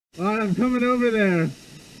I'm coming over there.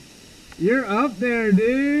 You're up there,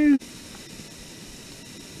 dude.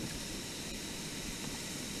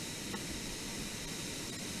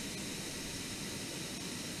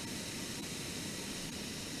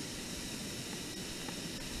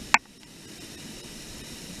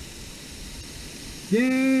 Dang!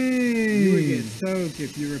 You would get soaked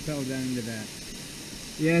if you rappelled down into that.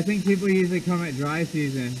 Yeah, I think people usually come at dry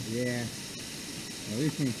season. Yeah. At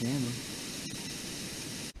least when it's warmer.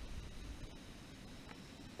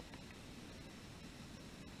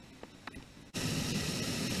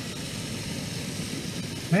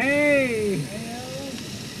 Hey!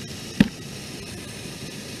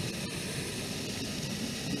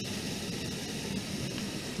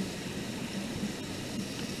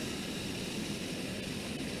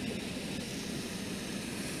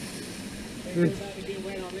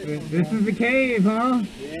 This is the cave, huh?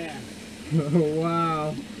 Yeah. Oh,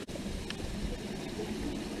 wow.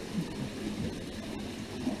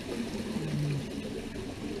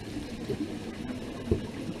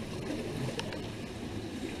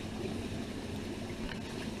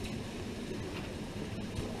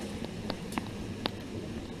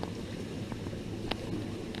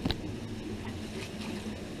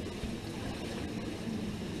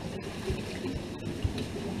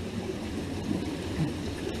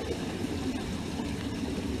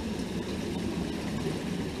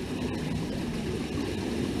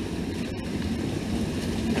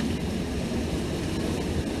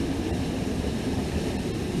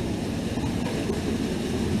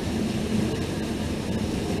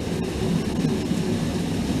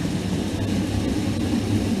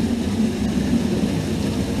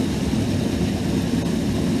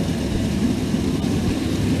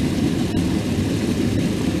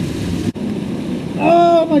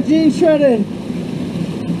 Oh, my jeans shredded.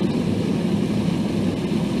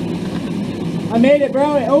 I made it,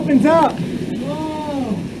 bro. It opens up.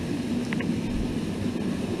 Whoa!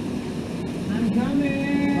 I'm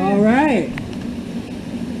coming! All right.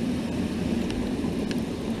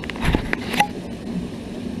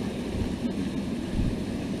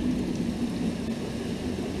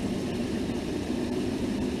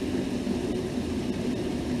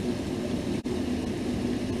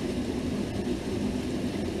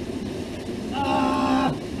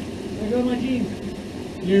 There go my jeans.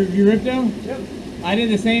 You ripped them? Yep. I did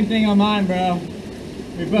the same thing on mine, bro.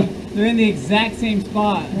 They're in the exact same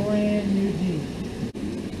spot. Brand new jeans.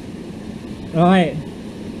 All right.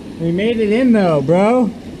 We made it in though,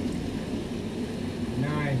 bro.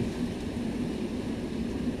 Nice.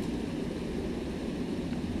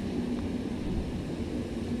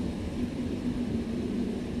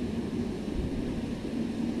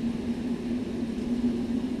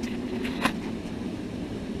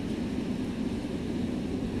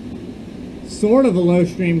 Sort of a low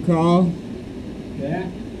stream crawl. Yeah.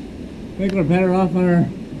 I think we're better off on our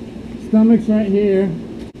stomachs right here.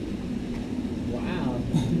 Wow.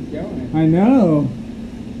 Keep going. I know.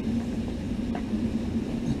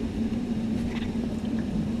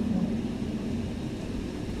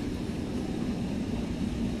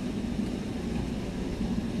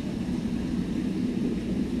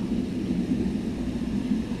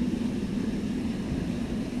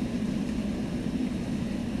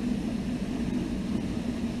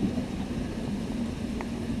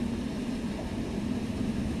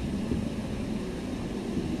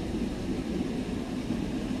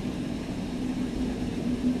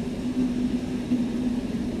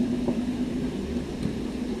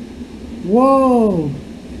 Whoa!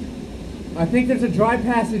 I think there's a dry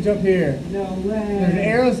passage up here. No way. There's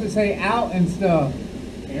arrows that say out and stuff.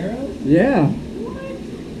 Arrows? Yeah. What?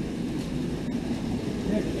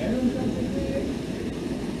 There's arrows up there?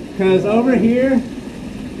 Because over here,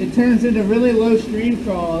 it turns into really low stream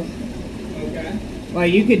crawls. Okay.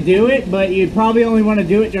 Like you could do it, but you'd probably only want to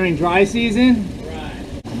do it during dry season. Right.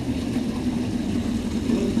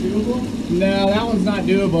 Doable? No, that one's not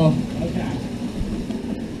doable. Okay.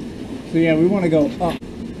 So yeah, we want to go up.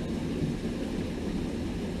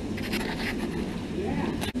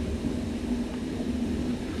 Yeah.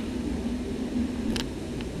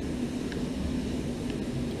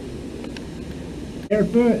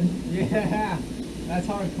 Barefoot. Yeah. That's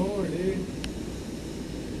hardcore, dude.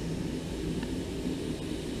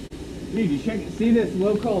 Dude, you see this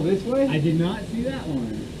low call this way? I did not see that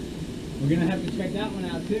one. We're gonna have to check that one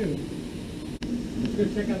out too. Let's go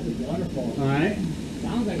check out this waterfall. All right.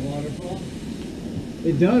 Sounds like waterfall.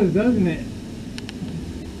 It does, doesn't it?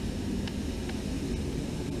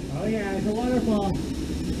 Oh yeah, it's a waterfall.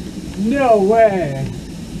 No way.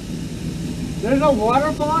 There's a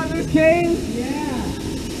waterfall in this cave? Yeah.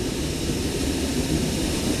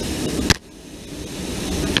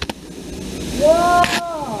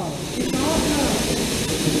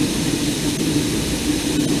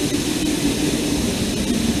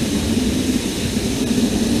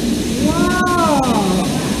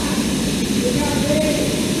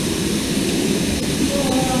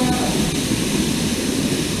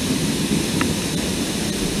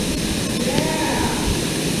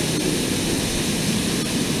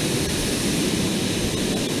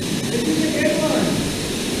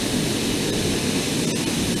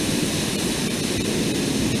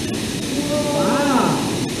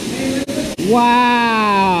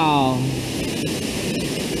 Wow.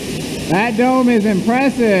 That dome is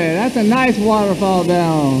impressive. That's a nice waterfall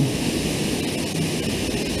dome.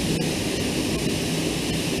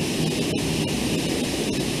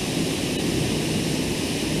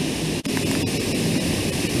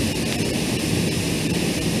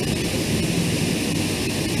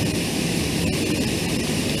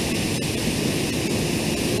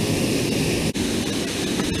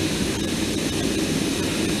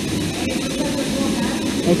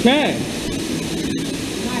 Okay.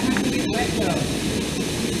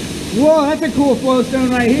 Whoa, that's a cool flow stone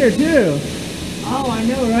right here too. Oh, I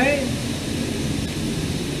know, right?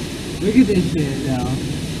 Look at this shit though.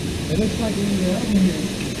 It looks like when you're up here.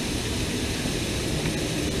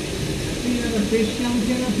 See another fish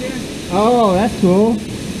skeleton up here? Oh, that's cool.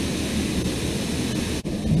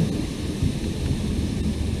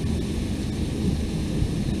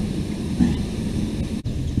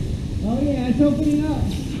 Oh yeah, it's opening up.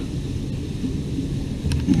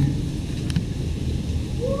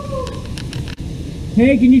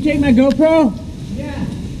 Hey, can you take my GoPro? Yeah.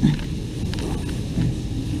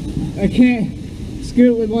 I can't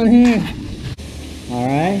scoot with one hand. All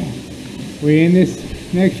right, we in this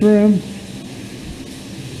next room.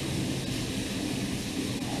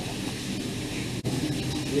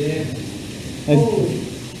 Yeah.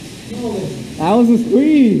 That was a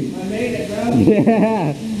squeeze. I made it, bro.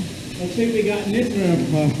 Yeah. Let's see what we got in this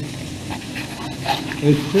room.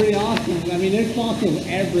 It's pretty awesome. I mean, there's fossils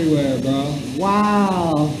everywhere, bro.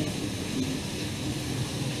 Wow.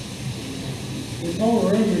 This whole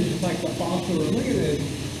room is just like the fossil room. Look at this.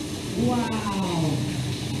 Wow.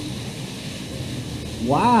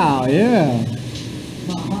 Wow, yeah.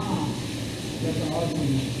 Haha. That's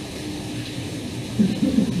awesome.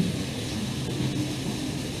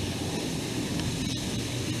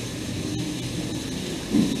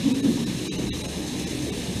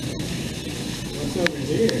 What's over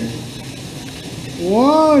here?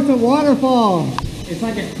 Whoa, it's a waterfall. It's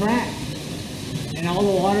like a crack. And all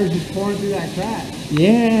the water is just pouring through that crack.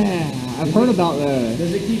 Yeah, I've heard about that.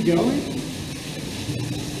 Does it keep going?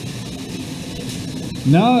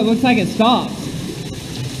 No, it looks like it stops.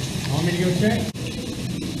 Want me to go check?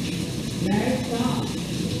 Yeah, it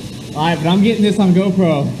stopped. All right, but I'm getting this on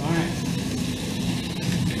GoPro. Alright.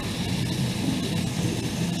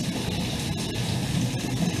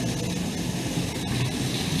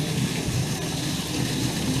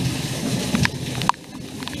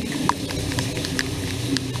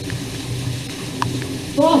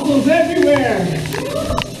 Fossils everywhere!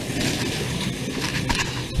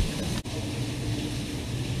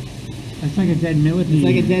 That's like a dead millipede. It's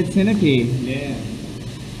like a dead centipede. Yeah.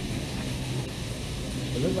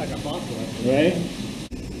 It looks like a fossil, Right?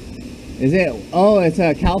 Is it? Oh, it's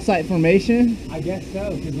a calcite formation? I guess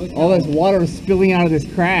so, because look All this water is spilling out of this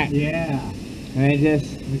crack. Yeah. And it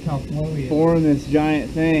just Look how flowy it is. formed this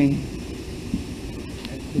giant thing.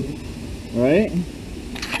 That's cool. Right?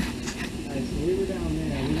 Alright, so we were down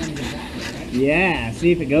there. We want to get back there, right? Yeah,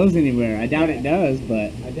 see if it goes anywhere. I doubt it does,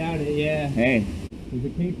 but I doubt it, yeah. hey. There's a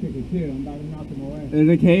cave cricket too. I'm about to knock him away. There's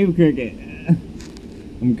a cave cricket.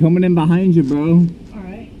 I'm coming in behind you, bro.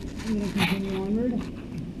 Alright, I'm going to continue onward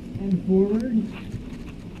and forward.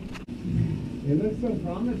 It looks so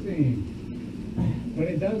promising. But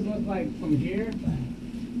it does look like from here,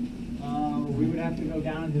 we would have to go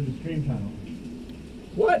down into the stream tunnel.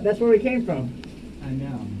 What? That's where we came from. I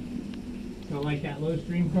know. So like that low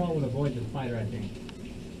stream crawl would avoid the spider, I think.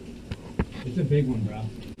 It's a big one, bro.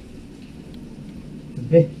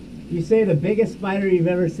 You say the biggest spider you've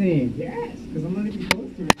ever seen? Yes, because I'm not even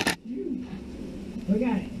close to it. It's huge. Look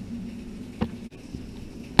at it.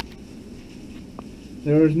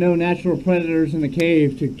 There was no natural predators in the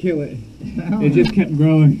cave to kill it. It just kept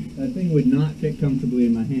growing. That thing would not fit comfortably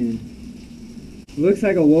in my hand. Looks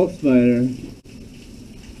like a wolf spider.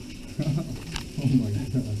 Oh my god.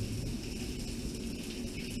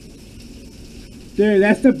 Dude,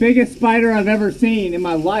 that's the biggest spider I've ever seen in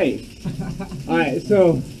my life. Alright,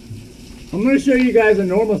 so I'm going to show you guys a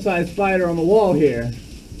normal sized spider on the wall here.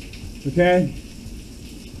 Okay?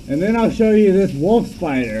 And then I'll show you this wolf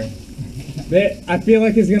spider that I feel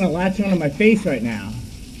like is going to latch onto my face right now.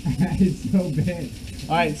 It's so big.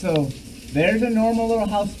 Alright, so there's a normal little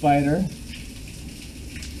house spider.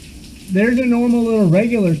 There's a normal little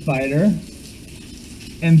regular spider.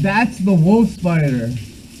 And that's the wolf spider.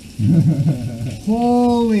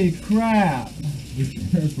 Holy crap. Be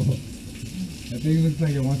careful. That thing looks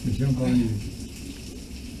like it wants to jump on you.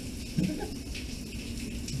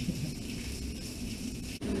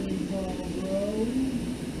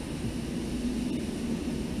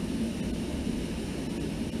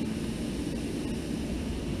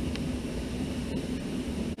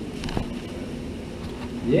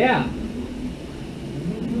 Yeah.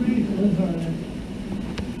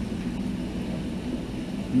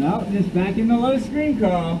 No, just back in the low stream,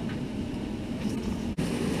 Carl.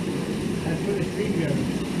 That's where the stream goes.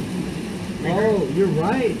 Oh, you're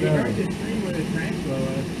right. We heard the stream where the tarantula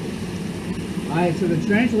was. Alright, so the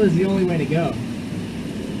tarantula is the only way to go.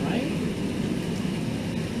 Right?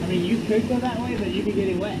 I mean, you could go that way, but you'd be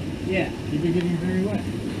getting wet. Yeah. You'd be getting very wet.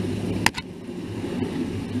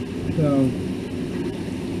 So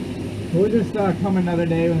we'll just come another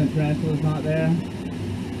day when the tarantula's not there.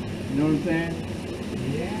 You know what I'm saying?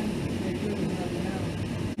 Yeah. Make sure there's nothing else.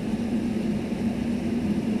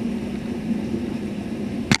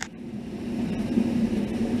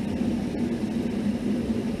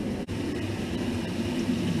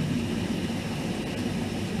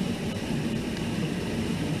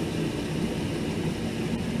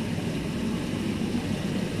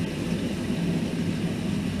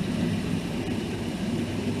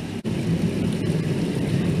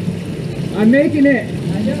 I'm making it.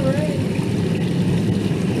 I know, right?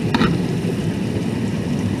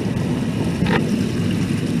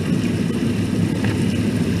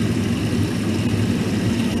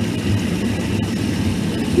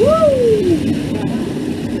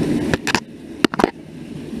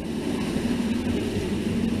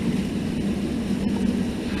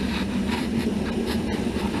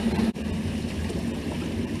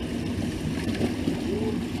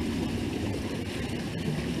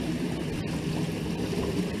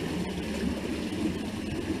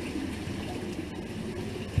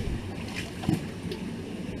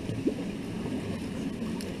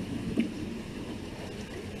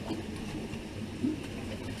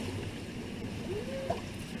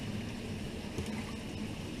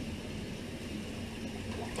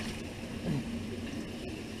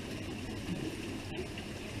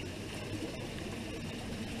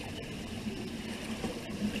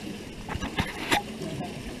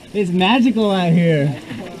 It's magical out here.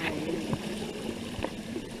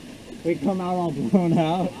 We come out all blown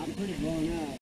out. I'm pretty blown out.